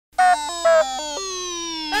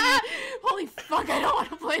Holy fuck, I don't want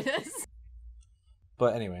to play this.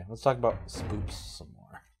 But anyway, let's talk about Spoops some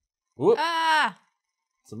more. Whoop. Ah!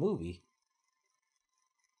 It's a movie.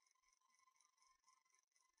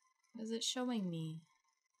 What is it showing me?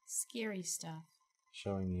 Scary stuff.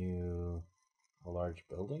 Showing you a large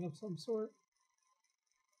building of some sort.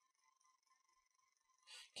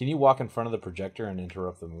 Can you walk in front of the projector and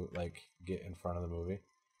interrupt the movie? Like, get in front of the movie?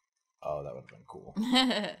 Oh, that would have been cool.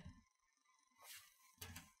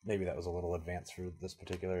 Maybe that was a little advanced for this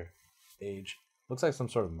particular age. Looks like some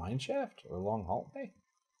sort of mine shaft or long hallway.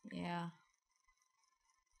 Yeah.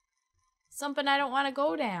 Something I don't want to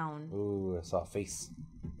go down. Ooh, I saw a face.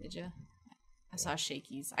 Did you? I saw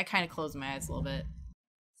shakies. I kind of closed my eyes a little bit.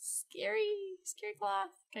 Scary. Scary cloth.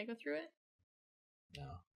 Can I go through it? No.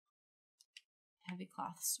 Heavy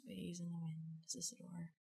cloth sways in the wind. Is this a door?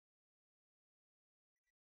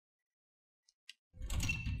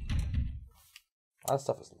 A lot of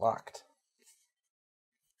stuff is locked.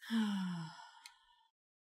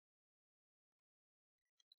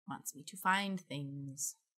 Wants me to find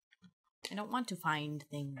things. I don't want to find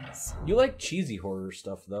things. You like cheesy horror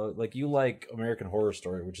stuff, though. Like, you like American Horror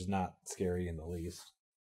Story, which is not scary in the least.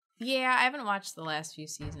 Yeah, I haven't watched the last few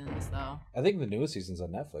seasons, though. I think the newest season's on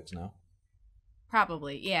Netflix now.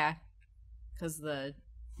 Probably, yeah. Because the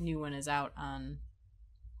new one is out on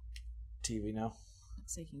TV now.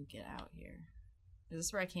 Let's see if you can get out here. Is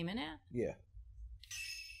this where I came in at? Yeah.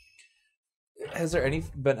 Has there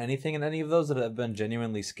been anything in any of those that have been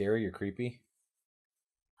genuinely scary or creepy?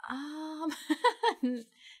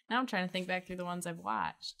 Now I'm trying to think back through the ones I've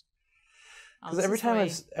watched. Because every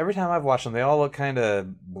time I've watched them, they all look kind of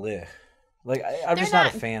bleh. Like I'm just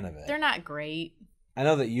not a fan of it. They're not great. I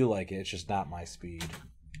know that you like it. It's just not my speed.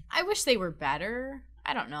 I wish they were better.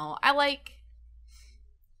 I don't know. I like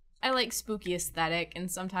spooky aesthetic, and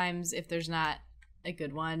sometimes if there's not a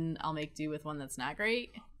good one, I'll make do with one that's not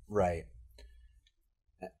great. Right.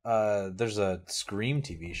 There's a Scream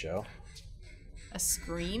TV show. A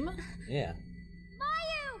Scream? Yeah.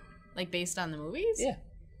 Like based on the movies? Yeah.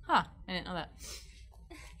 Huh. I didn't know that.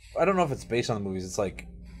 I don't know if it's based on the movies. It's like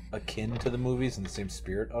akin to the movies in the same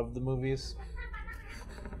spirit of the movies.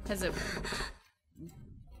 Has it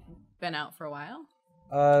been out for a while?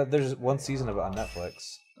 There's one season of it on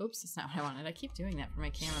Netflix. Oops, that's not what I wanted. I keep doing that for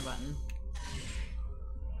my camera button.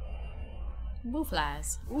 Boo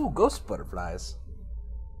flies. Ooh, ghost butterflies.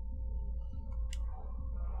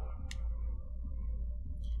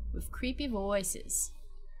 With creepy voices.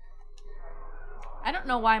 I don't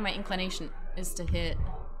know why my inclination is to hit.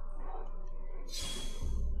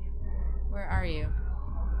 Where are you?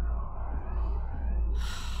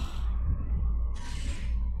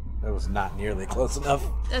 That was not nearly close enough.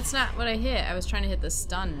 That's not what I hit. I was trying to hit the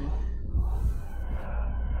stun.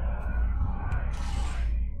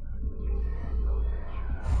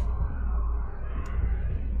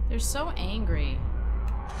 They're so angry.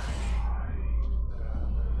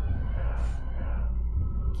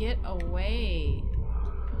 Get away.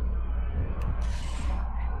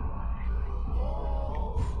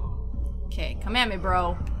 Okay, come at me,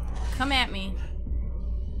 bro. Come at me.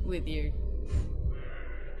 With your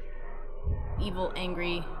evil,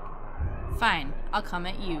 angry... Fine, I'll come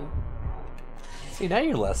at you. See, now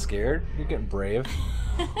you're less scared. You're getting brave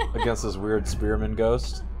against this weird spearman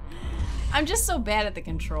ghost. I'm just so bad at the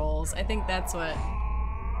controls. I think that's what...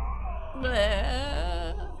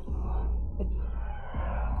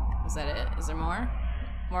 Is that it? Is there more?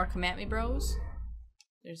 More come at me, bros?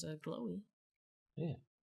 There's a glowy. Yeah.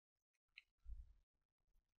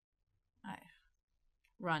 Alright.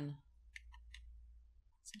 Run.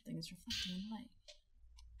 Something is reflecting in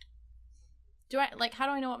light. How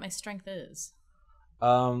do I know what my strength is?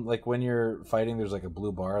 Like when you're fighting, there's like a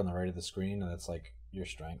blue bar on the right of the screen, and that's like your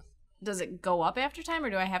strength. Does it go up after time, or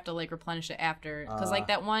do I have to like replenish it after? Because like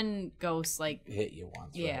that one ghost like hit you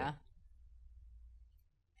once. Yeah. Right?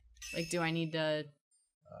 Like, do I need to?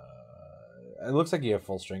 It looks like you have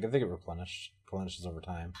full strength. I think it replenishes over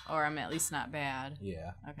time. Or I'm at least not bad.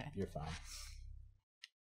 Yeah. Okay. You're fine.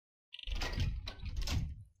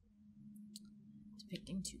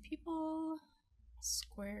 Depicting two people.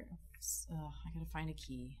 Square. I gotta find a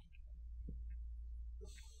key.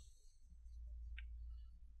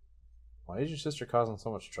 Why is your sister causing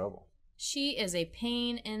so much trouble? She is a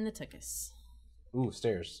pain in the tuchus. Ooh,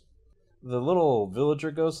 stairs. The little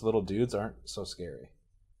villager ghosts, little dudes, aren't so scary.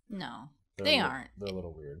 No, they aren't. They're a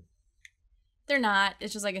little weird. They're not.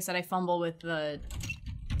 It's just like I said, I fumble with the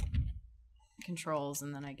controls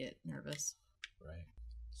and then I get nervous. Right.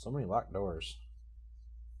 So many locked doors.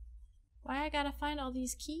 Why I gotta find all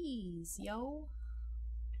these keys, yo?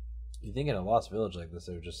 You think in a lost village like this,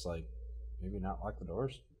 they would just like maybe not lock the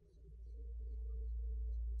doors.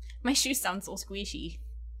 My shoes sound so squishy.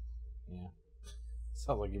 Yeah.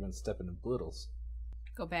 Sounds like you've been stepping in poodles.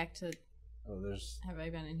 Go back to... Oh, there's... Have I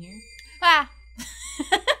been in here? Ah!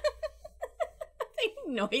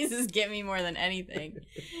 Noises get me more than anything.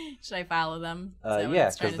 Should I follow them? Yeah,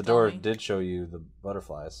 because the door did show you the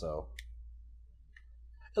butterflies, so...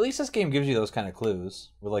 At least this game gives you those kind of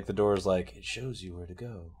clues. Where, like, the door is like, it shows you where to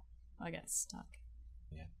go. Oh, I got stuck.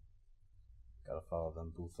 Yeah. Gotta follow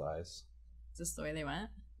them blue flies. Is this the way they went?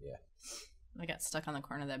 Yeah. I got stuck on the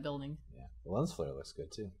corner of that building. Yeah. The lens flare looks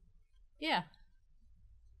good, too. Yeah.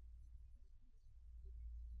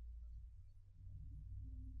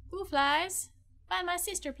 Blue flies. Find my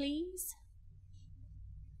sister, please.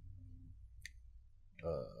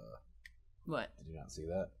 What? Did you not see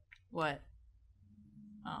that? What?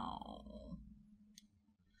 Oh.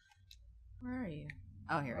 Where are you?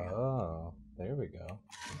 Oh, here we go. Oh, there we go.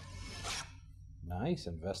 Nice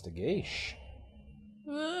investigation.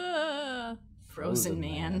 Frozen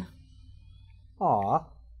man. Aw.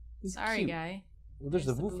 Sorry, cute. guy. Well, there's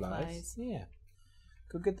the blue flies. Yeah.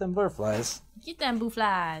 Go get them butterflies. Get them blue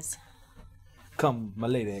flies. Come, my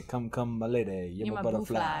lady. Come, my lady. You're my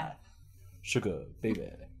butterfly. Fly. Sugar, baby.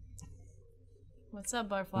 What's up,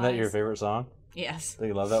 butterflies? Isn't that your favorite song? Yes. Do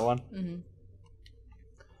you love that one? Mm-hmm.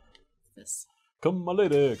 This. Come, my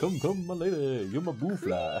lady. Come, my lady. You're my blue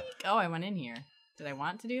fly. Oh, I went in here. Did I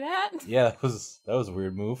want to do that? Yeah, that was a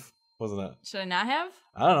weird move, wasn't it? Should I not have?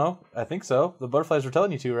 I don't know. I think so. The butterflies were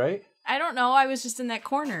telling you to, right? I don't know. I was just in that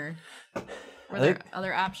corner. Were there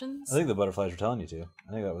other options? I think the butterflies were telling you to.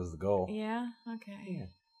 I think that was the goal. Yeah, okay. Yeah.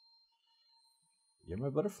 You're my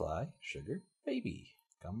butterfly, sugar baby.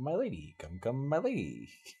 Come, my lady. Come, my lady.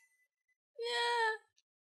 Yeah.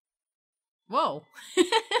 Whoa.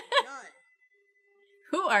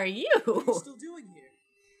 Who are you? What are you still doing here?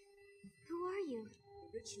 Who are you?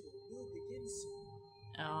 The ritual will begin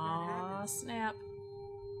soon. Aw, snap.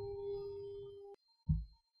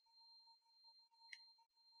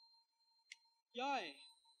 Yai,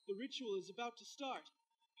 the ritual is about to start.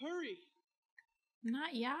 Hurry!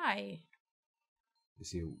 Not Yai. You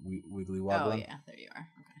see wiggly wobbling? Oh, yeah, there you are.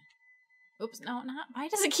 Okay. Oops, no, not. Why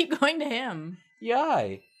does it keep going to him?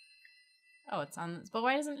 Yay! Oh, it's on this. But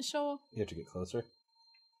why doesn't it show? You have to get closer.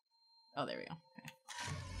 Oh, there we go. Okay.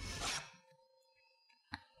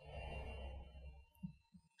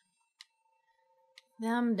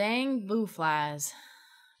 Them dang blue flies.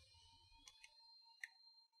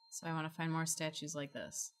 So I want to find more statues like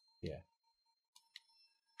this. Yeah.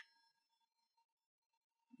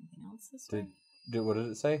 Anything else this way? What did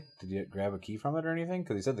it say? Did you grab a key from it or anything?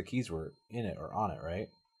 Because he said the keys were in it or on it, right?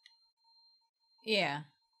 Yeah.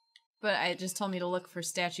 But it just told me to look for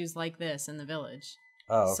statues like this in the village.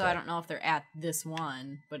 Oh, okay. So I don't know if they're at this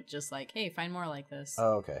one, but just like, hey, find more like this.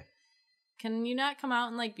 Oh, okay. Can you not come out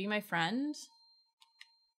and like be my friend?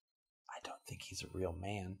 I don't think he's a real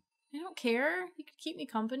man. I don't care. You could keep me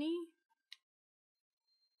company.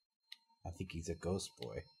 I think he's a ghost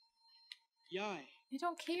boy. Yai, I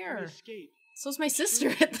don't you care. escape. So's my sister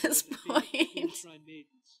at this point. Shrine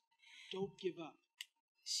maidens. Don't give up.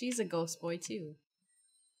 She's a ghost boy too.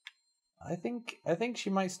 I think she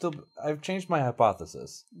might still. I've changed my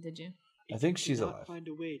hypothesis. Did you? I think If you she's do not alive. Find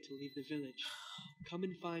a way to leave the village. Come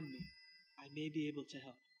and find me. I may be able to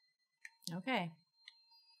help. Okay.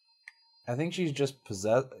 I think she's just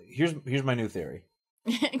possessed. Here's my new theory.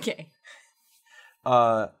 Okay.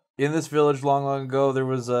 In this village long ago, there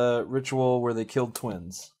was a ritual where they killed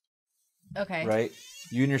twins. Okay. Right?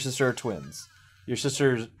 You and your sister are twins. Your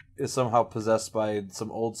sister is somehow possessed by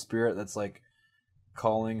some old spirit that's like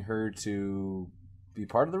calling her to be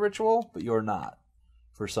part of the ritual, but you're not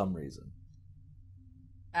for some reason.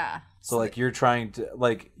 Ah. So like you're trying to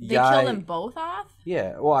like they kill them both off?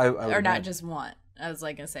 Yeah. Well, I or would not just one. I was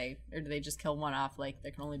like gonna say, or do they just kill one off? Like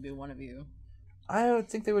there can only be one of you. I would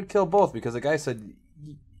think they would kill both because the guy said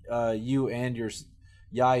you and your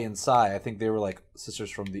Yai and Sai. I think they were like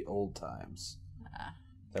sisters from the old times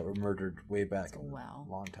that were murdered way back in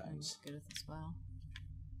long times. I'm good at this well.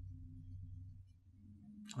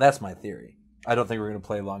 That's my theory. I don't think we're gonna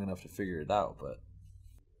play long enough to figure it out, but.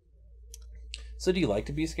 So, do you like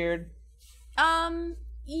to be scared?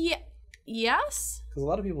 Yeah. Yes. Because a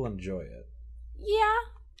lot of people enjoy it. Yeah.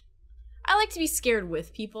 I like to be scared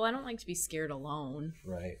with people. I don't like to be scared alone.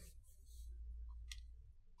 Right.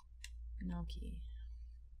 No key.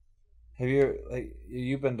 Have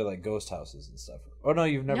you've been to like ghost houses and stuff? Oh no,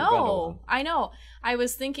 you've never been to one. No, I know. I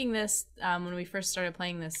was thinking this when we first started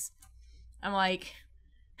playing this. I'm like,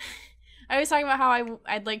 I was talking about how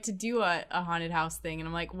I'd like to do a haunted house thing, and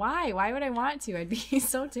I'm like, why? Why would I want to? I'd be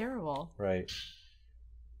so terrible. Right.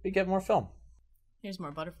 We get more film. Here's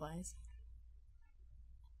more butterflies.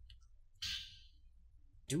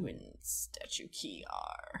 Doing statue key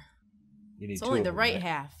R. You need it's two only of the them, right right?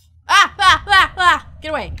 half. Ah! Ah! Ah! Ah!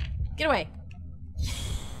 Get away! Get away!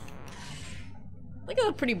 Look at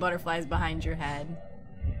the pretty butterflies behind your head.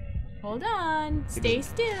 Hold on. Stay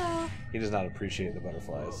still. He does not appreciate the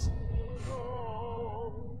butterflies.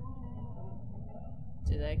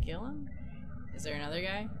 Did I kill him? Is there another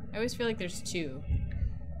guy? I always feel like there's two.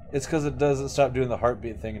 It's because it doesn't stop doing the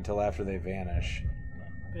heartbeat thing until after they vanish.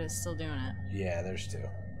 But it's still doing it. Yeah, there's two.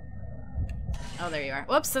 Oh, there you are.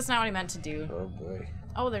 Whoops, that's not what I meant to do. Oh, boy.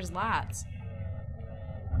 Oh, there's lots.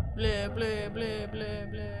 Blah, blah, blah, blah,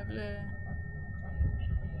 blah, blah.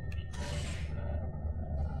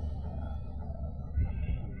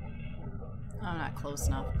 Oh, I'm not close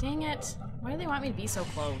enough. Dang it. Why do they want me to be so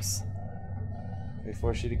close? They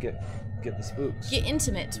force you to get the spooks. Get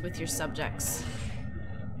intimate with your subjects.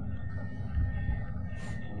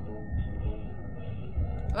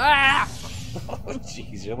 Ah! Oh,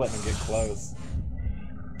 jeez, you're letting them get close.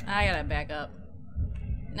 I gotta back up.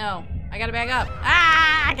 No, I gotta back up.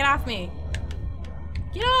 Ah! Get off me!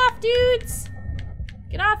 Get off, dudes!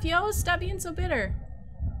 Get off, yo! Stop being so bitter.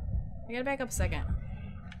 I gotta back up a second.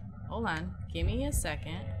 Hold on. Give me a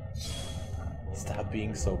second. Stop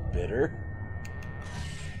being so bitter?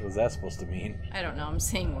 What was that supposed to mean? I don't know. I'm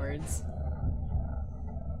saying words.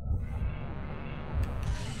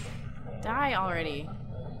 Die already.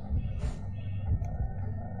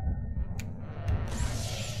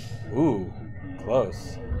 Ooh,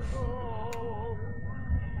 close.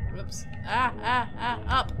 Whoops. Ah, ah,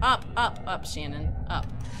 ah. Up, up, up, up, Shannon. Up.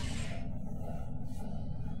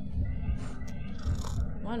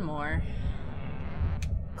 One more.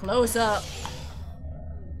 Close up.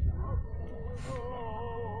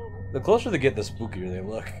 The closer they get, the spookier they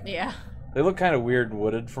look. Yeah. They look kind of weird and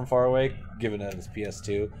wooded from far away, given that it's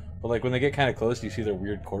PS2. But like when they get kind of close, you see their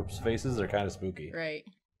weird corpse faces. They're kind of spooky. Right.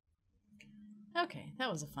 Okay, that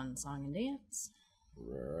was a fun song and dance.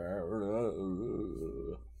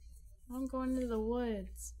 I'm going to the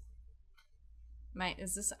woods.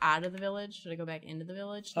 Is this out of the village? Should I go back into the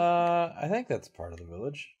village? I think that's part of the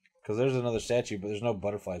village. Because there's another statue, but there's no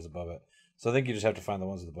butterflies above it. So I think you just have to find the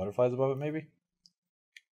ones with the butterflies above it, maybe?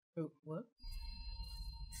 Oh, what?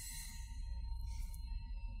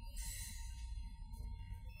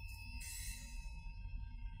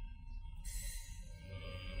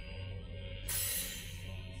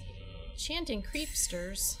 Chanting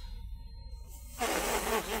Creepsters.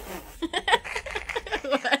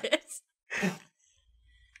 What?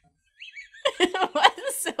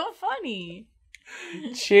 What's so funny?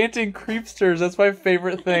 Chanting Creepsters, that's my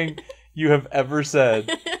favorite thing you have ever said.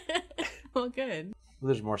 Well, good. Well,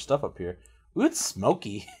 there's more stuff up here. Ooh, it's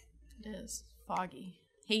smoky. It is. Foggy.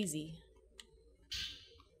 Hazy.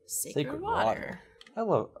 Sacred water. I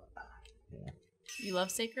love... Yeah. You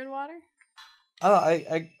love sacred water?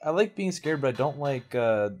 I like being scared, but I don't like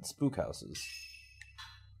spook houses.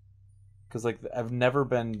 Because like I've never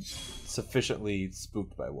been sufficiently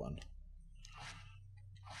spooked by one.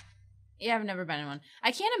 Yeah, I've never been in one.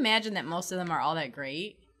 I can't imagine that most of them are all that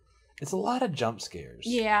great. It's a lot of jump scares.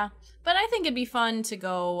 Yeah, but I think it'd be fun to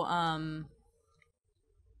go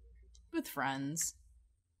with friends.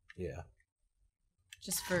 Yeah.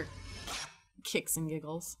 Just for kicks and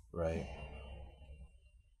giggles. Right.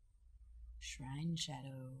 Shrine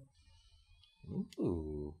Shadow.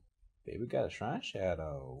 Ooh. Baby got a shrine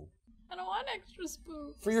shadow. I don't want extra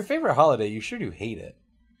spooks. For your favorite holiday, you sure do hate it.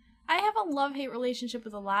 I have a love-hate relationship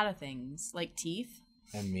with a lot of things. Like teeth.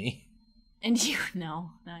 And me. And you.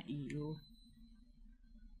 No, not you.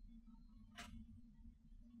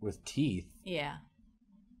 With teeth? Yeah.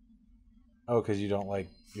 Oh, because you don't like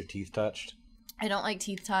your teeth touched? I don't like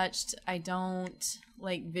teeth touched. I don't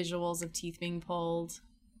like visuals of teeth being pulled.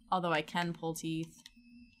 Although I can pull teeth.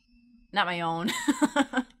 Not my own.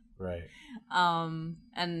 Right.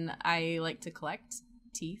 And I like to collect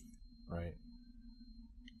teeth. Right.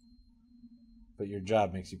 But your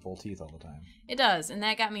job makes you pull teeth all the time. It does, and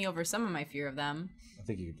that got me over some of my fear of them. I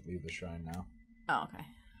think you could leave the shrine now. Oh, okay.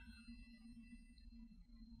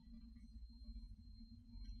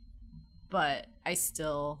 But I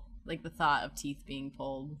still like the thought of teeth being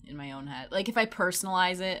pulled in my own head. Like if I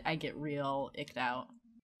personalize it, I get real icked out.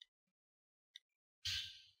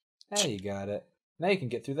 Hey, you got it. Now you can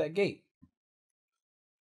get through that gate.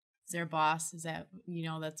 Is there a boss? Is that,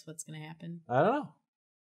 that's what's going to happen? I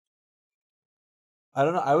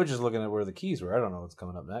don't know. I was just looking at where the keys were. I don't know what's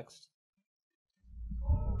coming up next.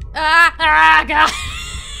 Ah, God.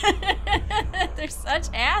 They're such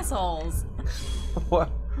assholes. What?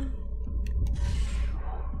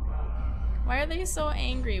 Why are they so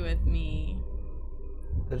angry with me?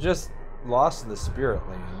 They're just lost in the spirit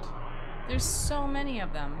land. There's so many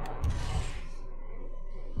of them.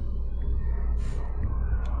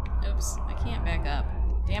 Oops, I can't back up.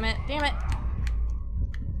 Damn it, damn it!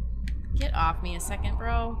 Get off me a second,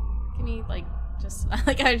 bro. Give me, like, just,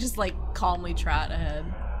 like, I just, like, calmly trot ahead.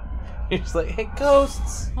 You're just like, hey,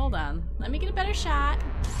 ghosts! Hold on. Let me get a better shot.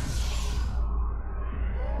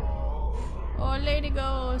 Oh, Lady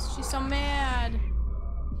Ghost, she's so mad.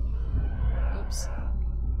 Oops.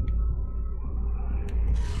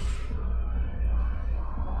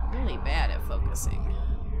 Really bad at focusing.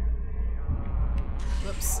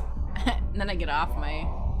 Whoops. And then I get off my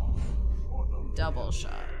double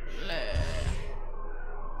shot.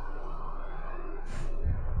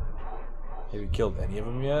 Have you killed any of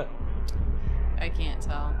them yet? I can't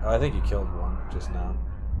tell. Oh, I think you killed one just now.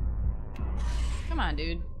 Come on,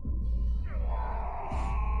 dude.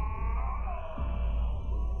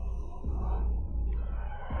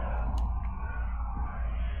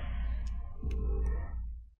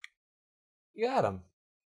 You got him.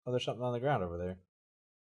 Oh, there's something on the ground over there.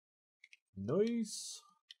 Nice.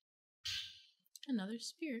 Another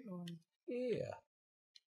spirit orb. Yeah.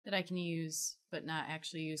 That I can use, but not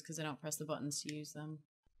actually use because I don't press the buttons to use them.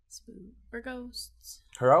 Spook for ghosts.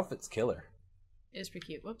 Her outfit's killer. It is pretty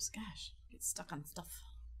cute. Whoops, gosh. Get stuck on stuff.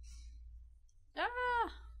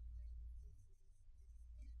 Ah!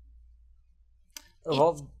 Of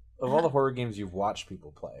all the horror games you've watched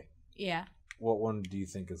people play, Yeah. what one do you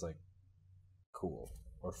think is like cool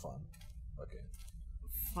or fun? Okay.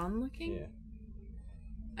 Fun looking? Yeah.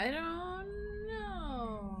 I don't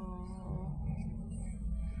know.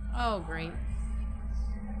 Oh, great.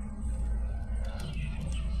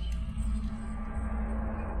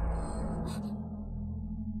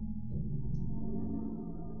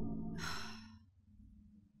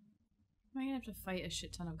 Am I gonna have to fight a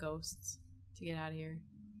shit ton of ghosts to get out of here?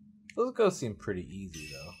 Those ghosts seem pretty easy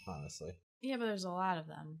though, honestly. Yeah, but there's a lot of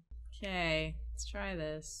them. Okay, let's try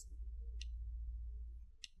this.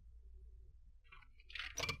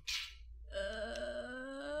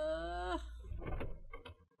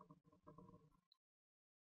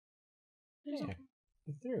 Yeah,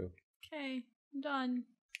 you're through. Okay, I'm done.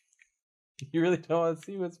 You really don't want to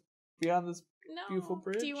see what's beyond this No. beautiful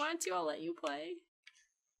bridge? Do you want to? I'll let you play.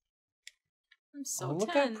 I'm so Oh,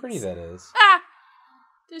 look tense. how pretty that is. Ah!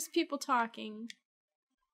 There's people talking.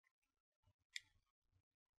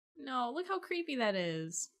 No, look how creepy that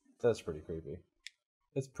is. That's pretty creepy.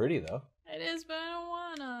 It's pretty though. It is, but I don't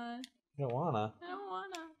wanna. You don't wanna. I don't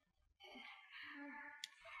wanna.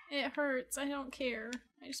 It hurts. I don't care.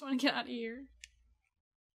 I just want to get out of here.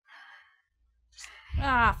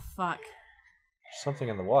 Ah, fuck. There's something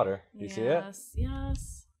in the water. Do you see it? Yes,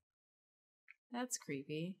 yes. That's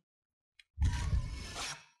creepy.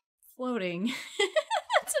 Floating.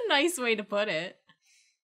 That's a nice way to put it.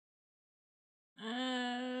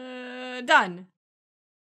 Done.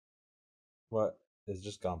 What? It's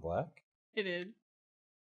just gone black? It did.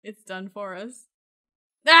 It's done for us.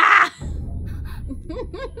 Ah!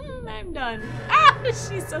 I'm done. Ah!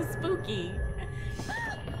 She's so spooky.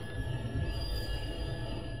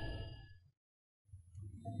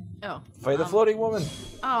 Oh. Fight the floating woman.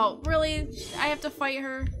 Oh, really? I have to fight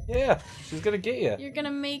her? Yeah, she's gonna get you. You're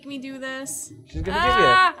gonna make me do this? She's gonna get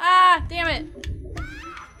you. Ah! Damn it!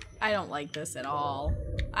 I don't like this at all.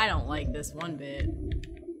 I don't like this one bit.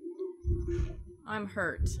 I'm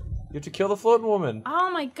hurt. You have to kill the floating woman.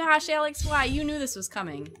 Oh my gosh, Alex, why? You knew this was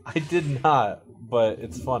coming. I did not, but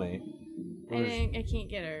it's funny. I can't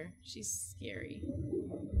get her. She's scary.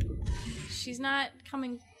 She's not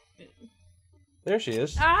coming. There she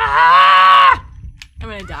is. Ah! I'm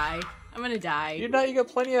gonna die. I'm gonna die. You're not. You got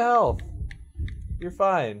plenty of health. You're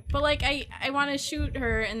fine. But like, I want to shoot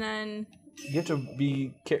her and then. You have to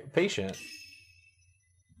be patient.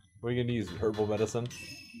 What are you gonna use? Herbal medicine?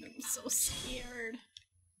 I'm so scared.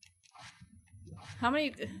 How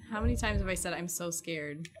many times have I said I'm so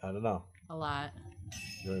scared? I don't know. A lot.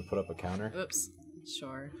 You want me to put up a counter? Oops.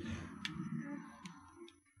 Sure.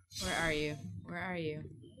 Where are you? Where are you?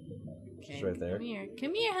 Okay. She's right there. Come here.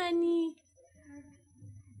 Come here, honey.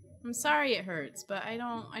 I'm sorry it hurts, but I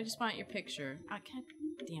just want your picture. Oh, God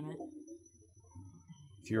damn it.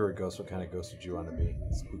 If you were a ghost, what kind of ghost would you want to be?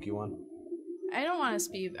 A spooky one? I don't want to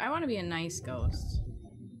be. I want to be a nice ghost.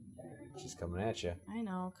 She's coming at you. I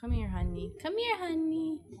know. Come here, honey. Come here,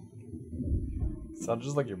 honey. Sounds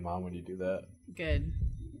just like your mom when you do that. Good.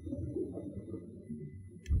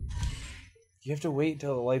 You have to wait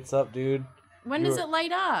until it lights up, dude. When does it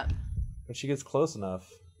light up? When she gets close enough.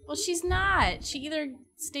 Well, she's not. She either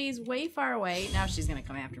stays way far away. Now she's gonna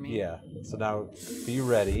come after me. Yeah. So now, be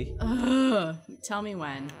ready. Ugh. Tell me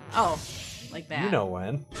when. Oh, like that. You know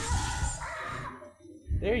when.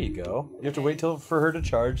 There you go. You have to wait for her to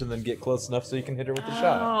charge and then get close enough so you can hit her with the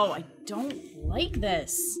shot. Oh, I don't like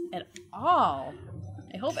this at all.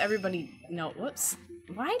 I hope everybody knows. Whoops.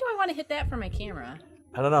 Why do I want to hit that from my camera?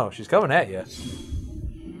 I don't know. She's coming at you.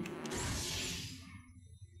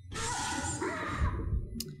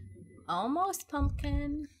 Almost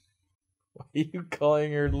pumpkin. Why are you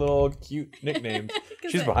calling her little cute nicknames?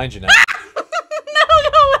 She's behind you now. No,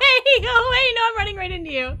 go away! Go away! No, I'm running right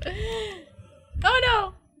into you. Oh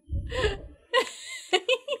no!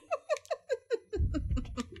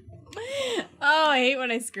 Oh, I hate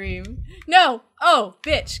when I scream. No! Oh,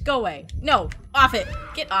 bitch, go away. No, off it.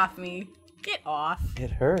 Get off me. Get off.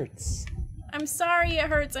 It hurts. I'm sorry it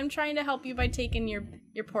hurts. I'm trying to help you by taking your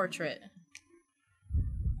portrait.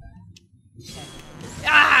 Okay.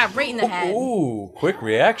 Ah, right in the head. Ooh, quick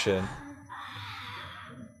reaction.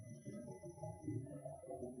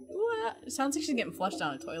 What? It sounds like she's getting flushed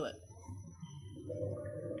down a toilet.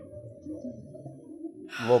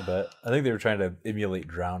 A little bit. I think they were trying to emulate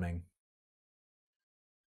drowning.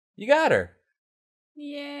 You got her.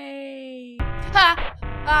 Yay. Ha!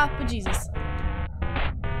 Ah, but Jesus.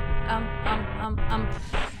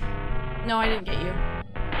 No, I didn't get you.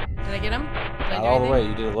 Did I get him? Did I do Not all the anything? way.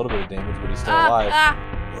 You did a little bit of damage, but he's still alive.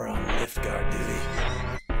 We're on lift guard duty.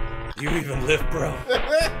 You even lift, bro?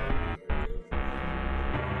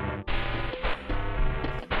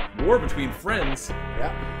 War between friends.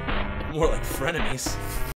 Yeah. More like frenemies.